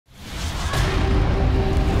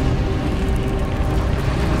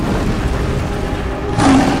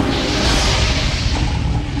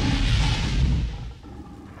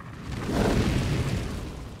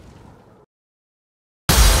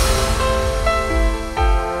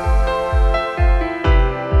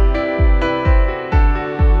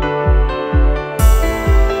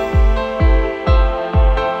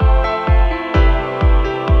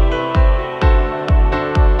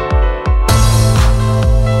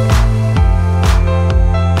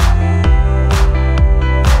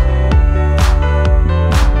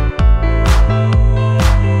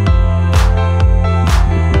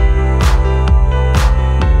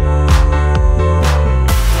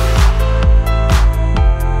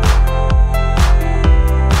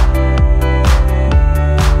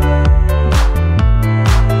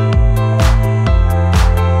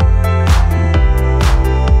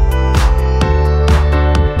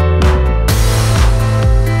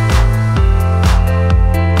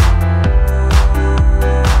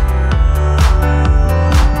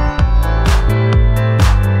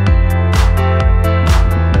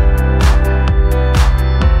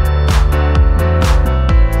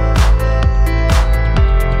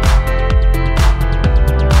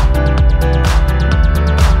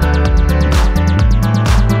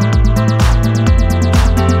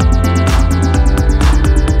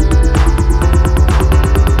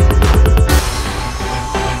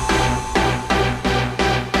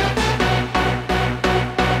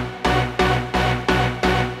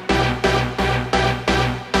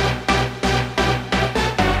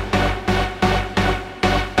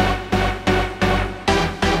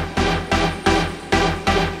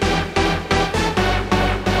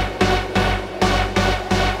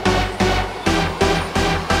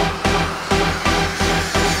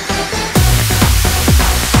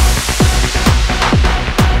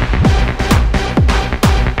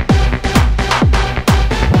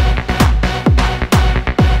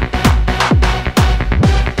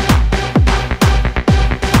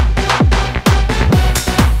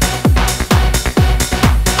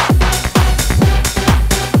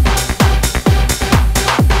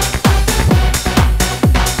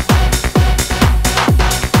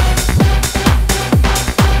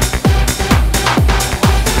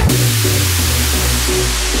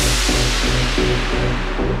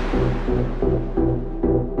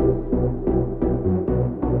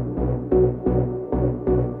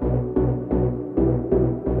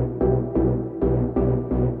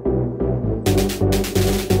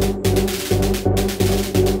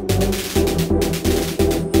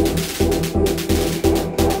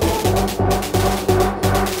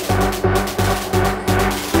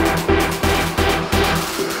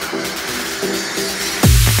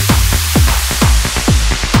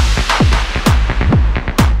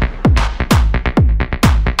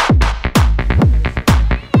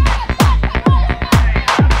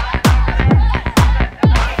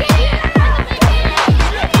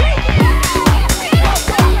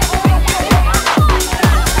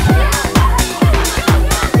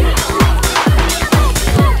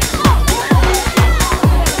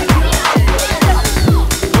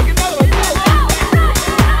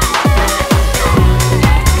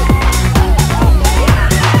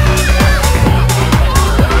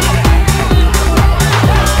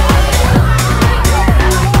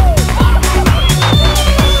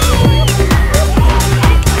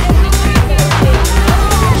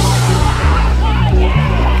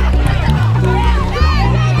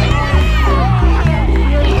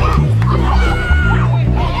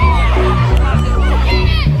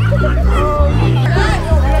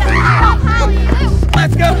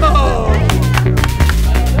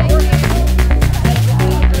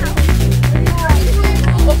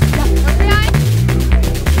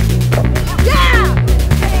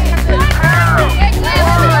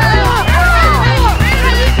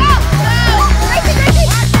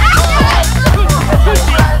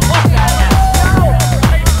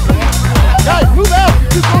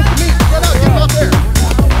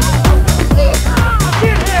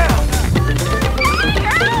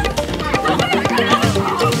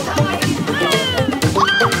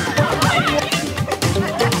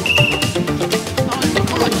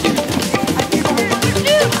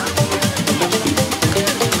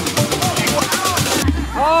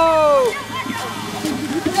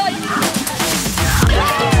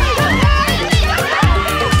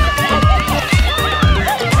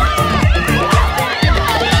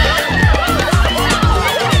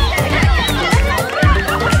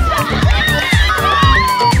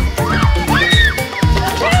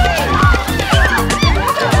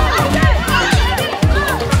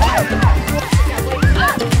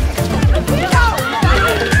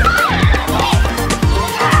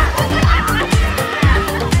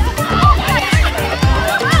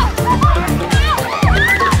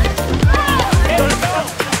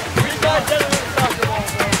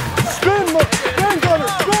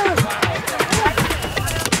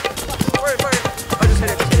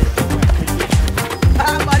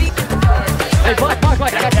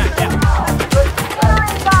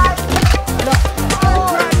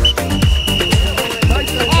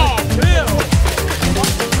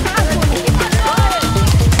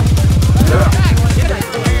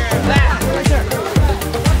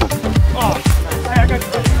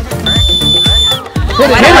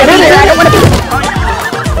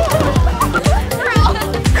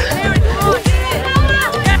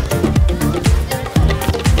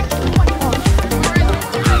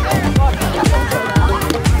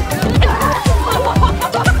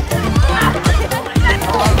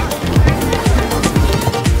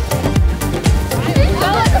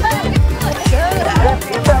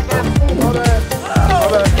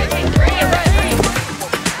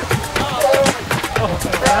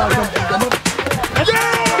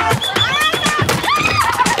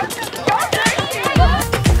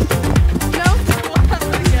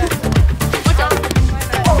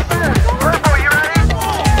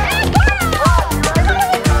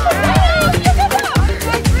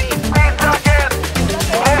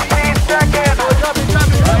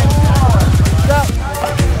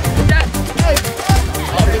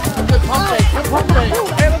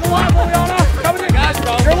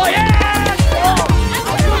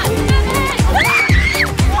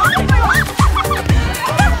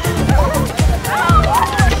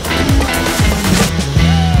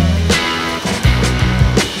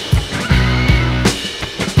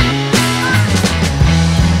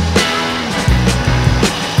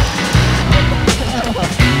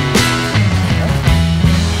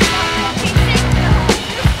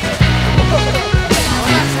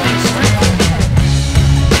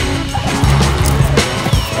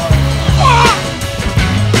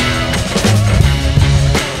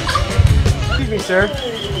sir.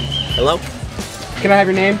 Hello? Can I have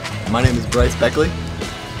your name? My name is Bryce Beckley.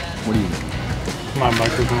 What do you need? My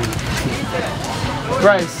microphone.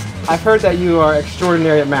 Bryce, I've heard that you are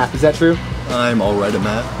extraordinary at math. Is that true? I'm alright at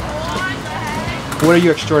math. What are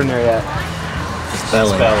you extraordinary at?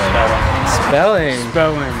 Spelling.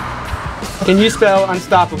 Spelling. Can you spell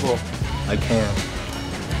unstoppable? I can.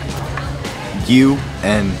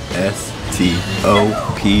 UNSTOPPABLE.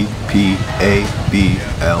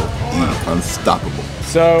 Unstoppable.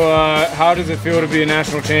 So, how does it feel to be a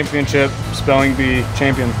national championship spelling bee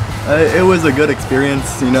champion? It was a good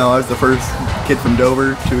experience. You know, I was the first kid from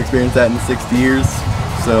Dover to experience that in 60 years.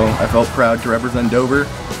 So I felt proud to represent Dover.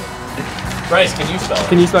 Bryce, can you spell it?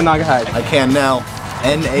 Can you spell Naugahyde? I can now.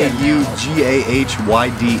 Naugahide.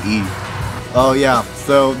 Oh yeah,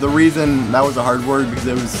 so the reason that was a hard word because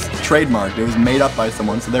it was trademarked. It was made up by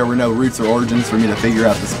someone, so there were no roots or origins for me to figure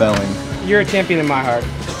out the spelling. You're a champion in my heart.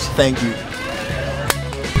 Thank you.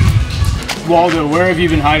 Waldo, where have you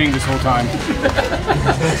been hiding this whole time?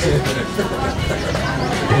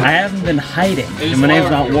 I haven't been hiding, and my name's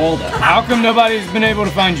not Waldo. How come nobody's been able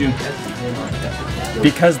to find you?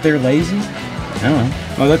 Because they're lazy? I don't know.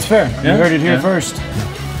 Oh, that's fair. Yeah, You heard it here yeah. first.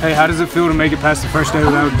 Hey, how does it feel to make it past the first day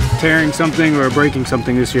without tearing something or breaking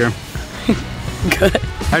something this year? Good.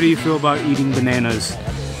 How do you feel about eating bananas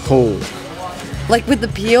whole? Like with the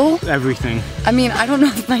peel? Everything. I mean, I don't know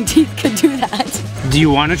if my teeth could do that. Do you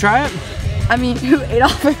want to try it? I mean, who ate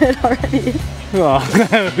off of it already? Well,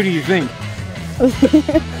 who do you think?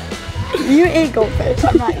 You ate goldfish.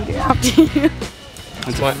 I'm not eating after you.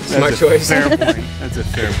 Smart choice. Fair point. That's a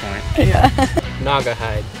fair point. Yeah.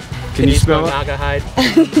 Naugahyde. Can you spell it? Naugahyde?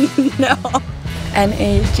 No.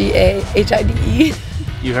 N-A-G-A-H-I-D-E.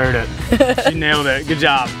 You heard it. She nailed it. Good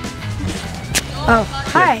job. Oh,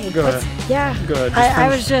 hi. Go ahead. Yeah. Go ahead. I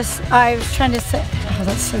was trying to say, oh,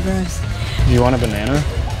 that's so gross. You want a banana?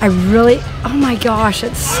 I really, oh my gosh,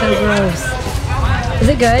 it's so gross. Is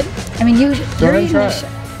it good? I mean, you're ahead and eating try this it.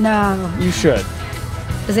 No. You should.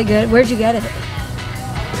 Is it good? Where'd you get it?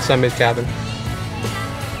 Sunbathe cabin.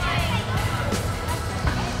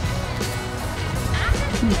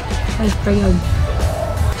 That's pretty good.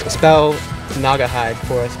 Spell Naugahyde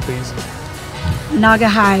for us, please.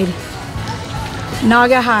 Naugahyde.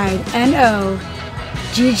 Naugahyde. N-O-G-G-A-H-Y-D-E.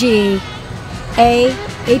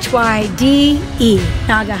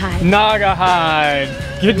 Naugahyde. Naugahyde.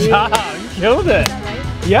 Good job. You killed it.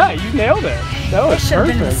 Yeah, you nailed it. That was Should have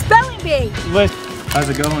been a perfect. spelling bee. How's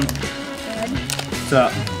it going? Good. What's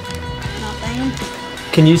up? Nothing.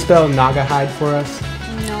 Can you spell Naugahyde for us?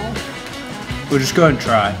 No. We'll just go ahead and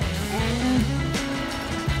try.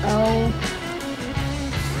 N-O-D.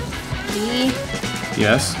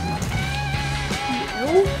 Yes. O.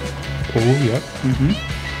 Oh, yep. Mm-hmm.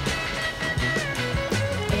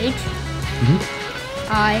 H.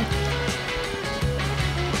 I.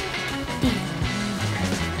 E.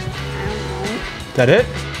 Is that it?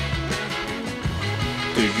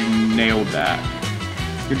 Dude, you nailed that.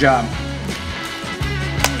 Good job.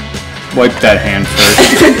 Wipe that hand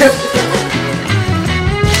first.